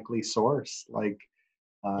unlikely source, like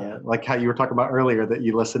how you were talking about earlier, that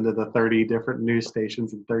you listen to the 30 different news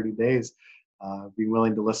stations in 30 days, being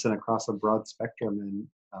willing to listen across a broad spectrum and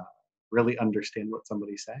really understand what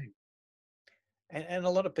somebody's saying. And a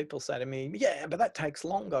lot of people say to me, yeah, but that takes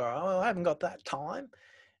longer. Oh, I haven't got that time.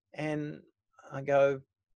 And I go,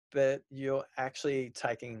 but you're actually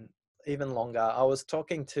taking even longer. I was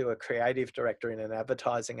talking to a creative director in an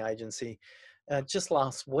advertising agency just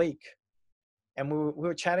last week, and we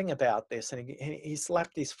were chatting about this, and he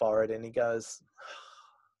slapped his forehead and he goes,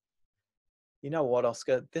 you know what,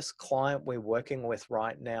 Oscar, this client we're working with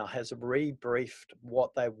right now has rebriefed what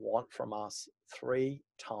they want from us 3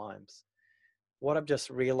 times. What I've just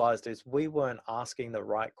realized is we weren't asking the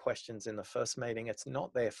right questions in the first meeting. It's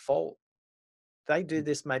not their fault. They do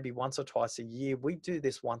this maybe once or twice a year. We do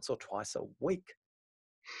this once or twice a week.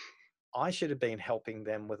 I should have been helping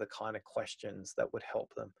them with the kind of questions that would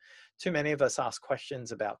help them. Too many of us ask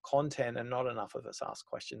questions about content and not enough of us ask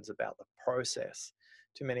questions about the process.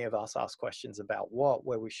 too many of us ask questions about what,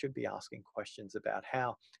 where we should be asking questions about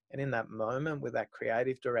how. And in that moment with that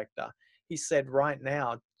creative director, he said right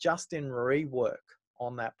now, just in rework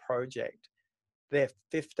on that project, they're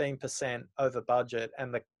 15% over budget,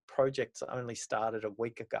 and the project's only started a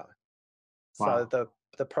week ago. Wow. So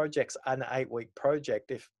the project's an 8-week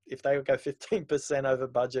project. If they would go 15% over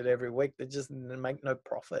budget every week, they just make no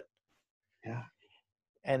profit. Yeah.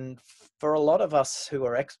 And for a lot of us who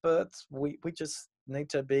are experts, we just need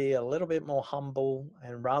to be a little bit more humble,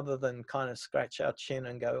 and rather than kind of scratch our chin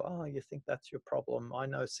and go, oh, you think that's your problem? I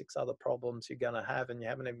know 6 other problems you're going to have and you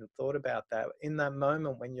haven't even thought about that. In that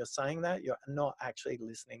moment when you're saying that, you're not actually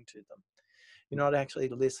listening to them. You're not actually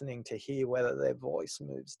listening to hear whether their voice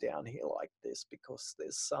moves down here like this because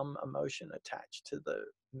there's some emotion attached to the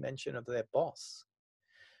mention of their boss.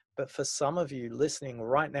 But for some of you listening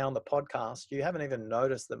right now on the podcast, you haven't even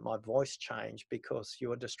noticed that my voice changed because you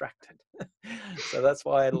were distracted. So that's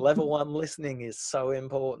why level 1 listening is so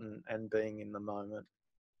important, and being in the moment.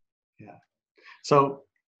 Yeah. So,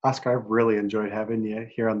 Oscar, I've really enjoyed having you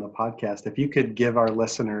here on the podcast. If you could give our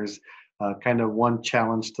listeners kind of one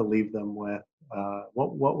challenge to leave them with,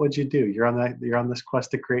 what would you do? You're on this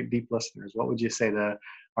quest to create deep listeners. What would you say to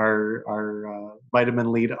our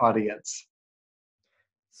Vitamin Lead audience?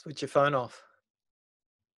 Switch your phone off.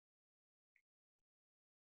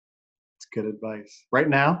 It's good advice. Right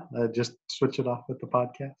now, just switch it off with the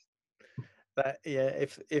podcast. Yeah,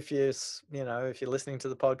 if you're listening to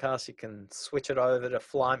the podcast, you can switch it over to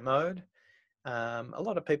flight mode. A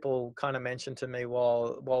lot of people kind of mention to me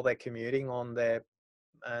while they're commuting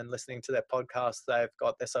and listening to their podcast, they've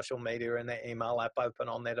got their social media and their email app open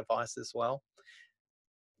on their device as well.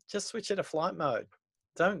 Just switch it to flight mode.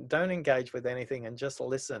 Don't engage with anything and just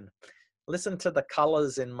listen. Listen to the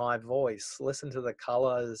colors in my voice. Listen to the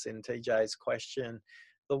colors in TJ's question,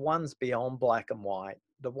 the ones beyond black and white,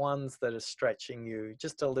 the ones that are stretching you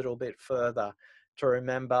just a little bit further to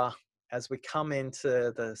remember as we come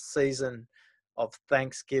into the season of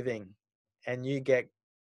Thanksgiving and you get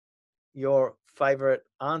your favorite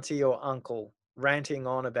auntie or uncle ranting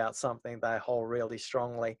on about something they hold really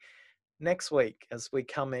strongly. Next week, as we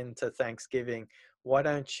come into Thanksgiving, why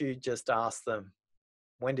don't you just ask them,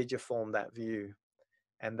 when did you form that view?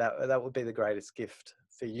 And that would be the greatest gift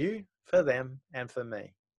for you, for them, and for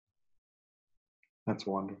me. That's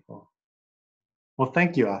wonderful. Well,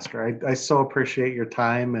 thank you, Oscar. I so appreciate your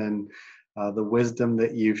time and the wisdom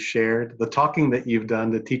that you've shared, the talking that you've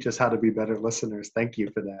done to teach us how to be better listeners. Thank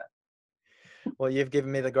you for that. Well, you've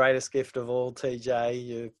given me the greatest gift of all, TJ.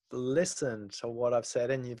 You've listened to what I've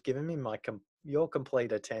said and you've given me your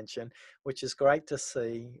complete attention, which is great to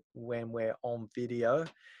see when we're on video.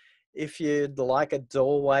 If you'd like a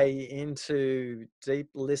doorway into deep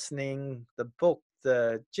listening, the book,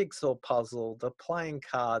 the jigsaw puzzle, the playing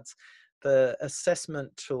cards, the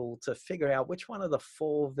assessment tool to figure out which one of the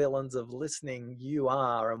 4 villains of listening you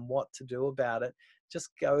are and what to do about it,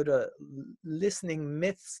 just go to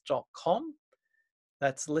listeningmyths.com.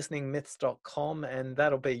 That's listeningmyths.com, and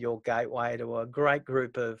that'll be your gateway to a great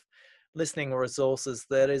group of listening resources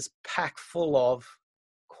that is packed full of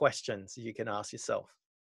questions you can ask yourself.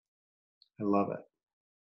 I love it.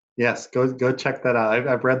 Yes, go check that out.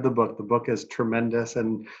 I've read the book. The book is tremendous,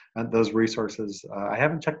 and those resources, I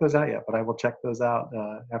haven't checked those out yet, but I will check those out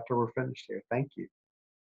after we're finished here. Thank you.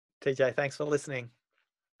 TJ, thanks for listening.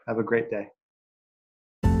 Have a great day.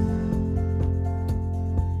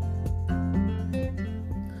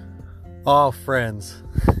 Oh, friends,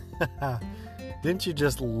 didn't you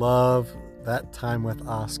just love that time with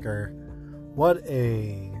Oscar? What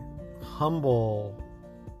a humble,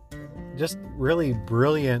 just really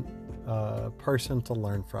brilliant person to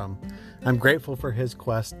learn from. I'm grateful for his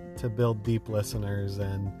quest to build deep listeners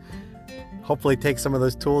and hopefully take some of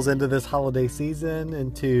those tools into this holiday season,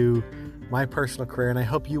 into my personal career, and I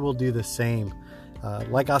hope you will do the same.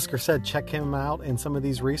 Like Oscar said, check him out and some of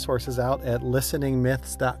these resources out at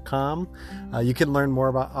listeningmyths.com. You can learn more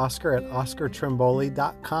about Oscar at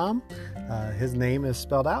oscartrimboli.com. His name is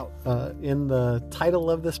spelled out in the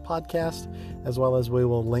title of this podcast, as well as we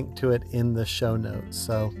will link to it in the show notes.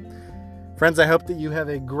 So, friends, I hope that you have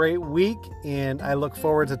a great week, and I look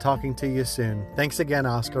forward to talking to you soon. Thanks again,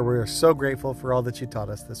 Oscar. We are so grateful for all that you taught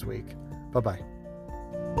us this week. Bye-bye.